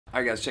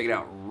Alright guys, check it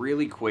out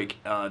really quick.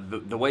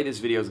 The way this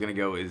video is going to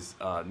go is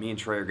me and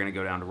Trey are going to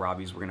go down to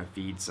Robbie's. We're going to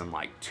feed some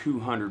like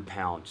 200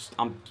 pounds,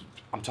 I'm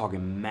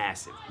talking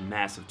massive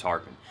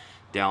tarpon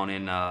down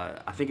in,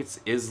 I think it's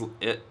Isla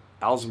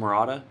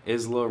Morada,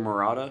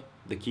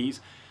 the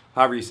Keys,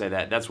 however you say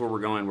that. That's where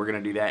we're going. We're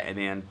going to do that, and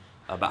then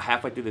about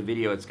halfway through the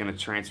video, it's going to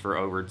transfer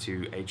over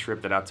to a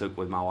trip that I took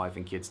with my wife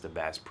and kids to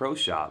Bass Pro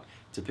Shop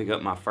to pick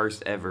up my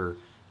first ever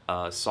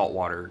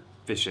saltwater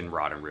fishing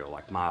rod and reel.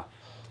 Like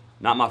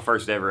not my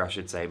first ever, I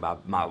should say,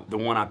 but the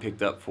one I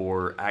picked up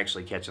for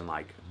actually catching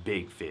like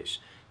big fish.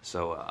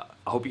 So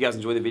I hope you guys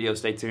enjoy the video.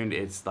 Stay tuned.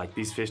 It's like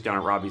these fish down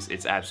at Robbie's,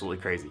 it's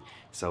absolutely crazy.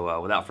 So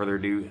without further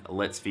ado,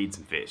 let's feed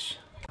some fish.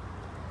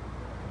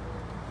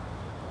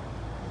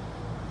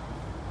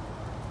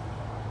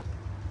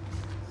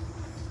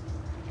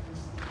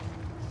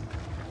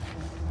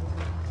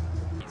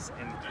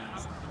 And the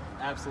Keys,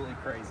 absolutely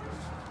crazy.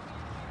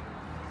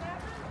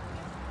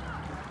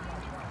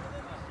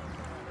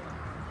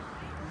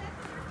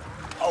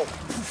 Oh,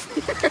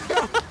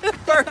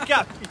 bird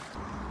got me.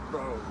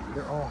 Bro,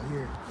 they're all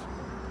here.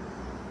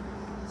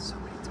 So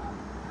many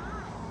tarpon.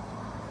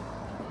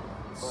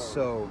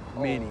 So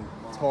many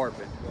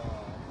tarpon.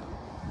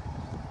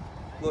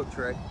 Look,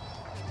 Trey.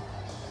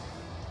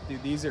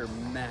 Dude, these are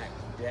Mac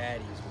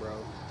Daddies, bro.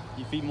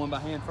 You feeding one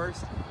by hand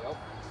first? Yep. All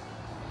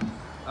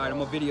right, I'm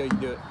gonna video you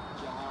do it.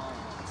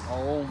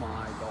 Oh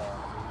my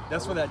God.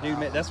 That's what that dude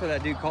meant. That's what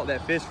that dude caught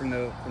that fish from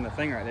the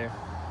thing right there.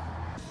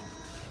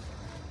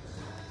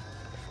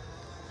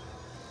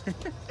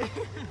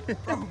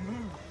 Bro,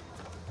 move.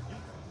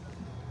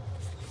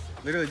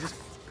 Literally just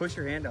push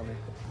your hand down there.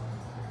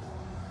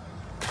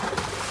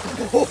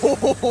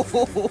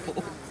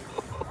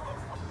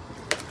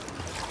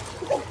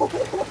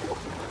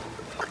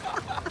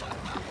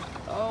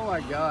 Oh my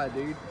God,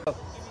 dude.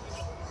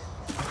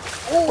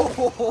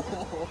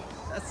 Oh,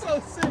 that's so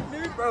sick,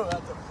 dude. Bro,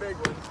 that's a big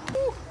one.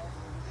 Woo.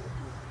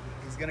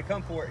 He's gonna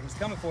come for it. He's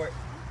coming for it.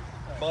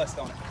 Bust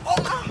on it.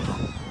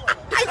 Oh!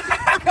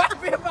 I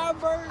got bit by a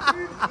bird,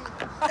 dude.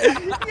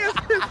 He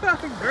got bit by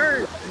a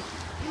bird.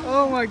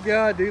 Oh my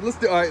God, dude. Let's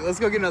do. All right, let's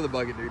go get another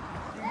bucket, dude.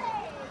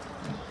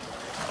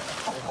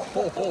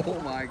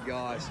 Oh my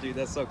gosh, dude,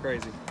 that's so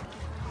crazy.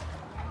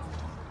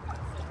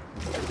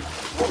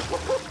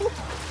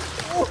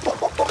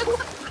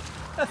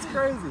 That's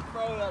crazy.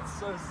 Bro, that's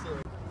so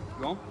sick.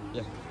 You on?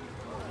 Yeah.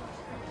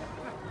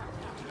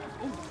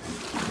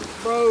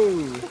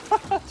 Bro.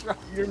 That's right.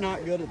 You're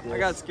not good at this. I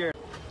got scared.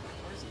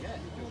 Where's he at?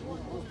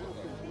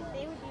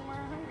 They would be more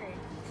hungry.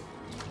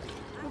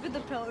 Look at the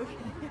pillow.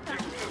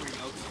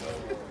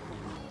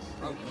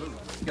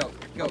 Go,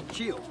 go,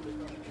 chill.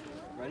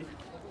 Ready?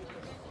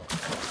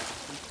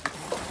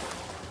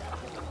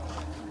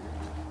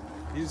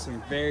 These are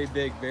some very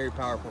big, very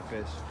powerful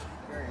fish.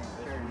 Very,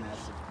 very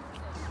massive.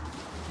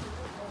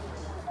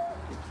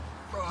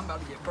 Bro, I'm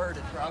about to get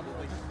birded,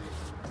 probably.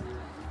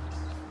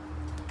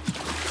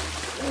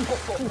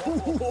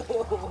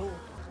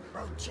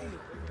 Bro, chill.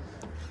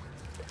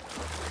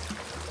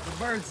 The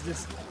birds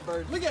just,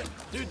 look at,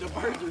 dude, the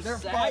birds are, they're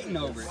fighting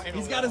over it.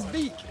 He's got his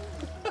beak.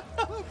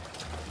 Oh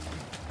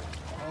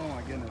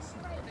my goodness.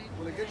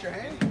 Will it get your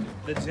hand?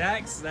 The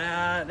jacks,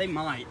 they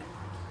might.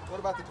 What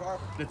about the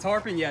tarpon? The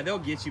tarpon, yeah, they'll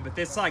get you, but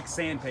it's like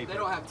sandpaper. They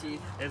don't have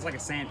teeth. It's like a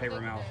sandpaper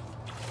mouth.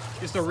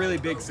 Just a really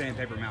big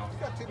sandpaper mouth. You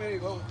got too many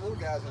little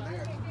guys in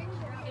there.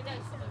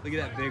 Look at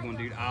that big one,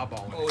 dude.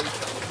 Eyeballing.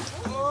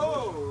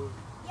 Oh,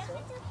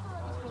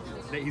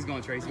 He's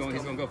going, Trey. He's going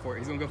to go for it.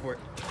 He's going to go for it.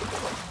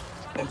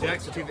 The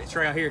jacks are too big.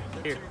 Trey, out here.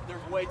 Here. they're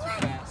way too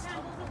fast.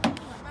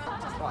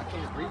 Oh, I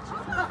can't reach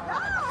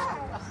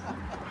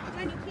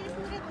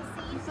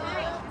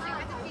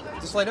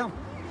it. Just lay down.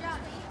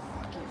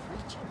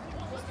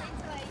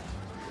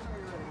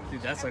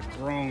 Dude, that's a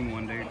grown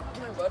one, dude.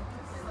 Come here, bud.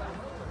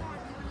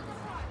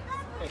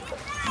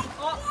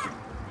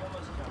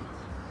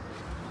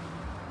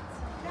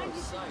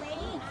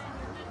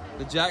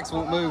 The jacks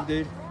won't move,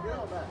 dude.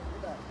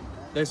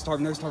 There's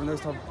tarpon, there's tarpon, there's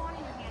tarpon.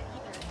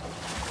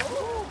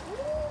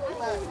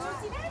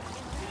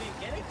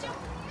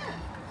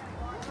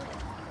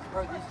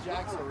 Bro, these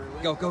jacks are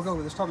really... Go, go, go.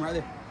 There's tarpon right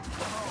there.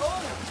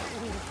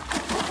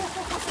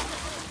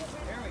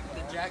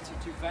 The jacks are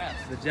too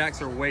fast. The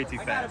jacks are way too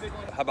fast.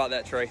 How about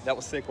that, Trey? That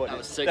was sick, wasn't it? That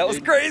was sick, That was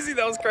dude. crazy.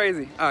 That was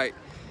crazy. All right,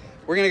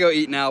 we're gonna go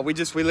eat now. We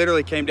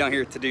literally came down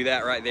here to do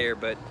that right there,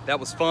 but that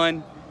was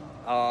fun.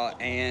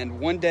 And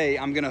one day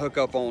I'm gonna hook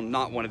up on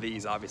not one of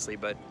these, obviously,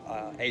 but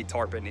a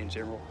tarpon in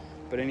general.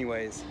 But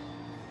anyways,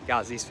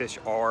 guys, these fish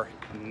are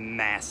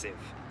massive.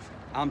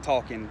 I'm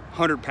talking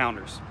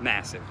 100-pounders,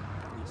 massive.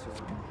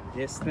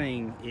 This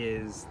thing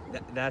is,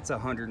 that's a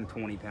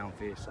 120-pound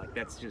fish. Like,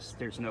 that's just,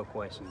 there's no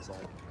questions.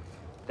 Like,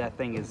 that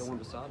thing is The one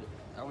beside it.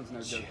 That one's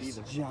no joke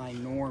either.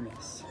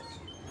 ginormous.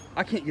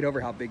 I can't get over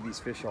how big these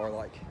fish are.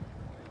 Like,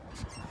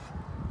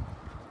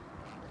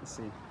 let's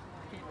see. I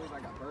can't believe I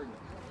got birded.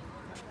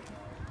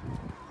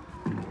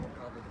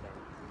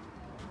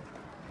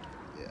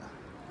 Yeah.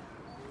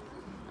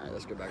 All right,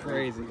 let's go back.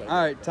 Crazy.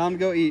 All right, time to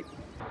go eat.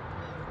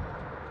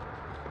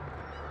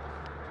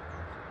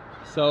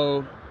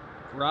 So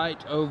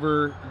right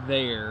over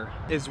there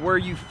is where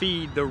you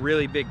feed the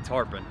really big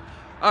tarpon.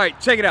 All right,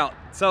 check it out.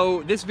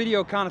 So this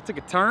video kind of took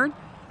a turn,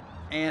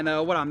 and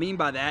what I mean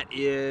by that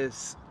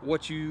is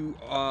what you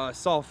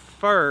saw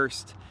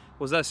first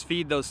was us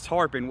feed those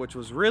tarpon, which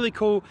was really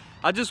cool.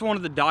 I just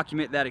wanted to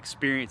document that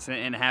experience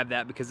and have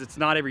that, because it's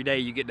not every day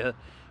you get to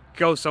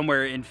go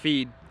somewhere and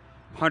feed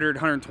 100,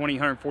 120,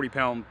 140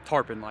 pound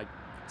tarpon. Like,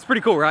 it's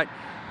pretty cool, right?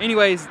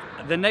 Anyways,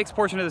 the next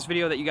portion of this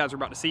video that you guys are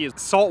about to see is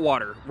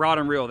saltwater rod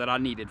and reel that I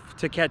needed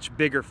to catch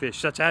bigger fish,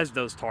 such as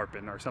those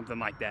tarpon or something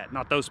like that.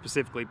 Not those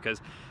specifically,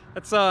 because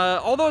that's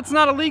although it's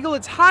not illegal,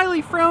 it's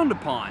highly frowned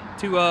upon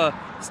to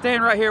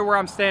stand right here where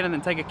I'm standing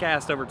and take a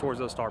cast over towards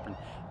those tarpon.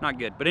 Not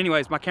good. But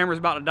anyways, my camera's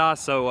about to die,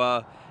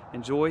 so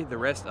enjoy the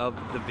rest of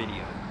the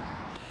video.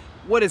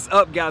 What is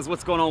up, guys?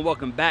 What's going on?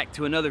 Welcome back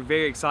to another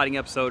very exciting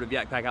episode of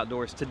Yak Pack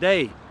Outdoors.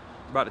 Today,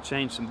 we're about to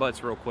change some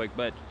butts real quick,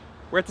 but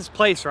we're at this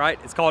place, right?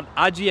 It's called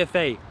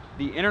IGFA,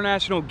 the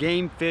International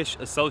Game Fish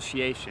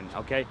Association,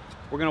 okay?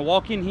 We're gonna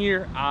walk in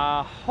here.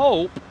 I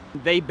hope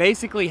they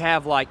basically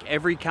have like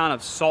every kind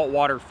of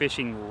saltwater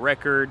fishing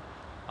record.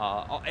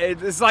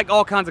 It's like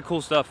all kinds of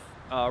cool stuff.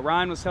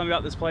 Ryan was telling me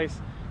about this place.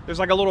 There's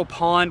like a little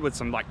pond with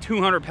some like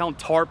 200 pound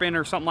tarpon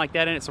or something like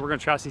that in it, so we're gonna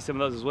try to see some of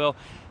those as well.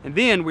 And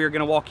then we're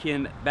gonna walk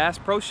in Bass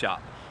Pro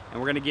Shop,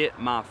 and we're gonna get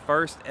my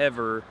first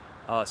ever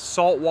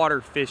saltwater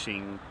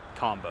fishing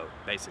combo,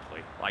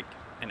 basically. Like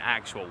an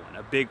actual one,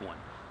 a big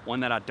one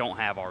that I don't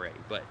have already.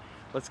 But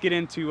let's get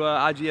into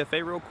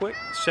IGFA real quick.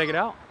 Let's check it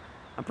out.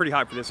 I'm pretty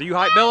hyped for this. Are you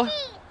hyped, Bella?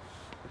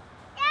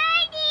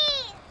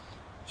 Daddy!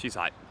 She's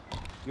hyped.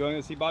 You want to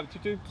go see Bobby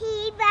Tutu?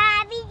 See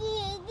Bobby,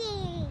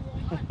 Bobby,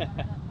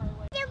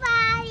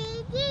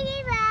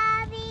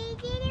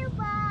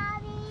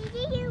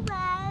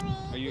 Bobby.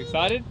 Are you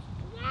excited?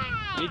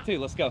 Yeah. Me too.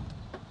 Let's go.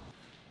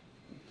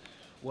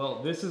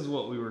 Well, this is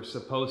what we were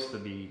supposed to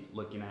be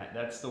looking at.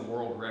 That's the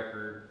world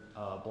record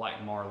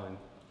black marlin.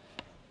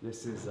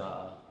 This is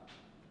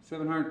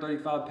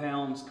 735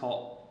 pounds,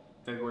 caught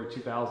February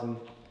 2000.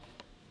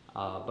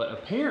 But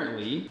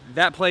apparently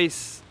that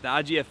place, the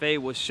IGFA,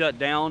 was shut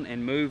down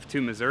and moved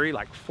to Missouri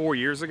like 4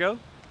 years ago.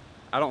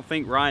 I don't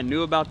think Ryan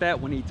knew about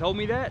that when he told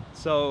me that,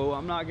 so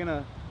I'm not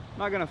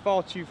gonna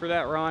fault you for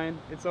that, Ryan.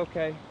 It's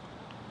okay.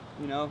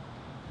 You know,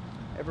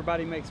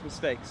 everybody makes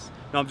mistakes.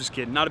 No, I'm just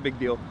kidding. Not a big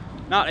deal.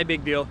 Not a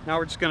big deal. Now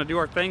we're just gonna do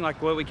our thing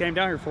like what we came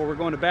down here for. We're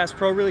going to Bass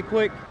Pro really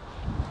quick.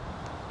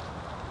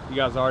 You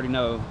guys already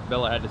know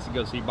Bella had to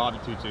go see Bobby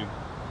Tutu.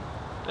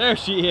 There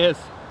she is.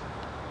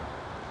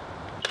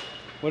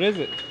 What is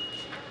it?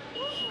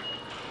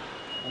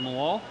 On the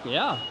wall?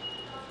 Yeah.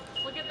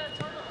 Look at that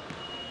turtle.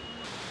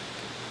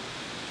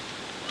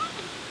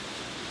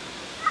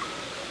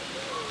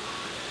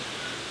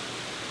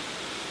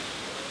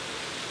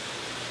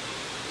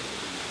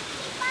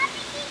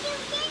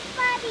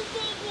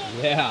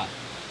 Yeah.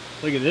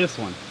 Look at this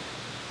one.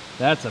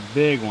 That's a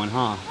big one,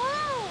 huh?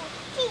 Oh,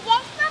 see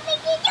this Bobby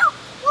Tutu?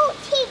 Oh,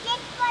 see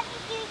this Bobby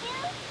Tutu?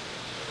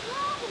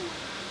 Whoa.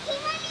 See,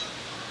 Mommy?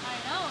 I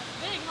know, it's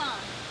big, huh?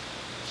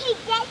 See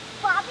this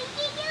Bobby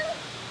Tutu?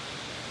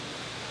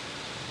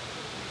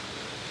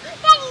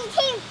 Daddy,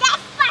 see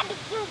this Bobby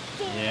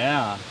Tutu?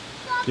 Yeah.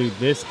 Dude,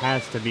 this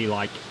has to be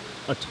like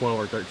a 12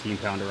 or 13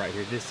 pounder right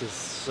here. This is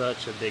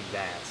such a big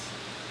bass.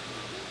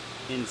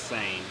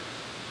 Insane.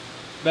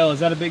 Bella, is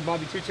that a big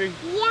Bobby Tutu?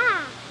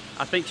 Yeah.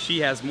 I think she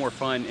has more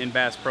fun in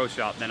Bass Pro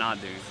Shop than I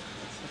do.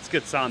 It's a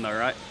good sign though,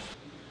 right?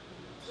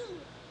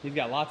 He's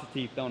got lots of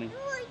teeth, don't he?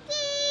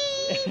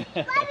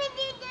 Bobby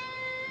Tutu.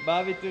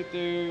 Bobby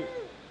Tutu.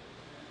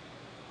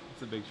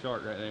 It's a big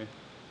shark right there.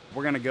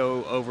 We're gonna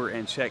go over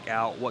and check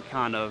out what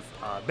kind of,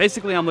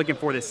 basically I'm looking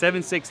for the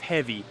 7.6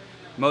 heavy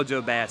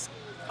Mojo Bass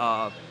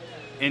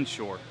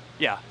inshore.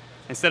 Yeah,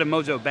 instead of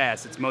Mojo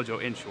Bass, it's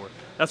Mojo inshore.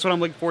 That's what I'm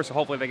looking for, so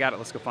hopefully they got it.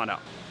 Let's go find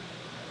out.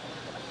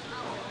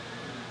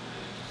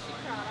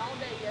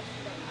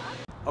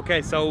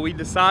 Okay, so we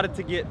decided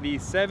to get the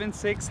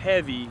 7.6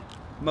 heavy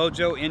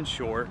Mojo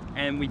inshore,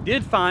 and we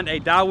did find a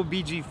Daiwa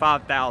BG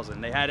 5000.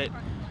 They had it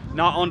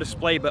not on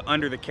display, but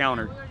under the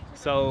counter.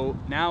 So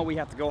now we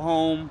have to go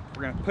home.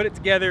 We're gonna put it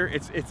together.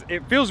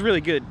 It feels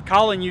really good.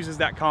 Colin uses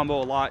that combo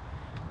a lot.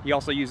 He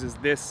also uses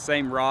this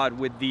same rod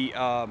with the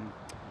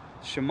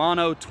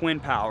Shimano Twin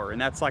Power, and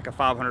that's like a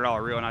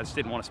 $500 reel, and I just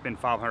didn't want to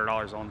spend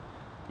 $500 on,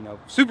 you know,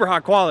 super high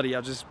quality.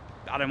 I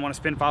didn't want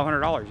to spend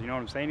 $500. You know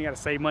what I'm saying? You got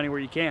to save money where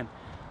you can.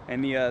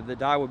 And the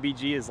Daiwa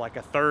BG is like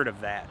a third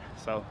of that.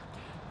 So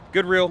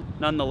good reel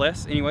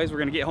nonetheless. Anyways, we're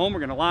gonna get home, we're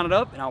gonna line it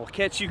up, and I will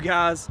catch you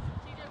guys.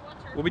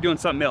 We'll be doing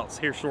something else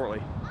here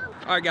shortly.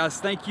 All right, guys,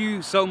 thank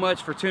you so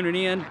much for tuning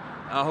in.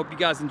 I hope you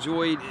guys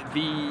enjoyed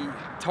the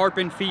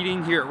tarpon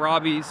feeding here at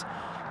Robbie's.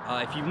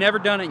 If you've never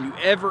done it and you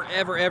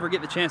ever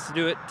get the chance to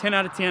do it, 10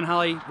 out of 10,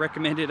 highly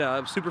recommended.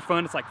 Super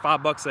fun. It's like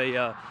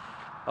 $5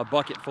 a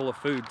bucket full of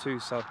food too.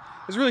 So it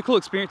was a really cool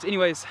experience.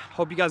 Anyways,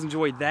 hope you guys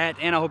enjoyed that,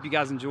 and I hope you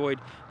guys enjoyed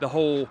the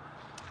whole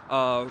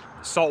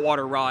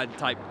saltwater rod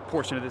type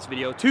portion of this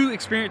video. Two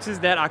experiences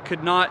that I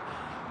could not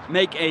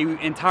make a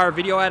entire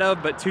video out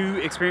of, but 2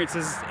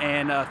 experiences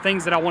and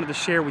things that I wanted to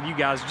share with you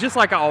guys, just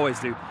like I always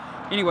do.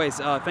 Anyways,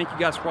 thank you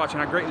guys for watching.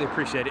 I greatly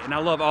appreciate it, and I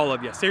love all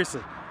of you.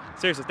 Seriously,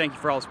 thank you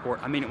for all the support.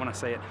 I mean it when I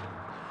say it.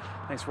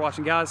 Thanks for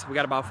watching, guys. We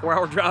got about a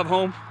 4-hour drive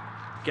home.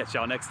 Catch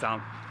y'all next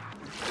time.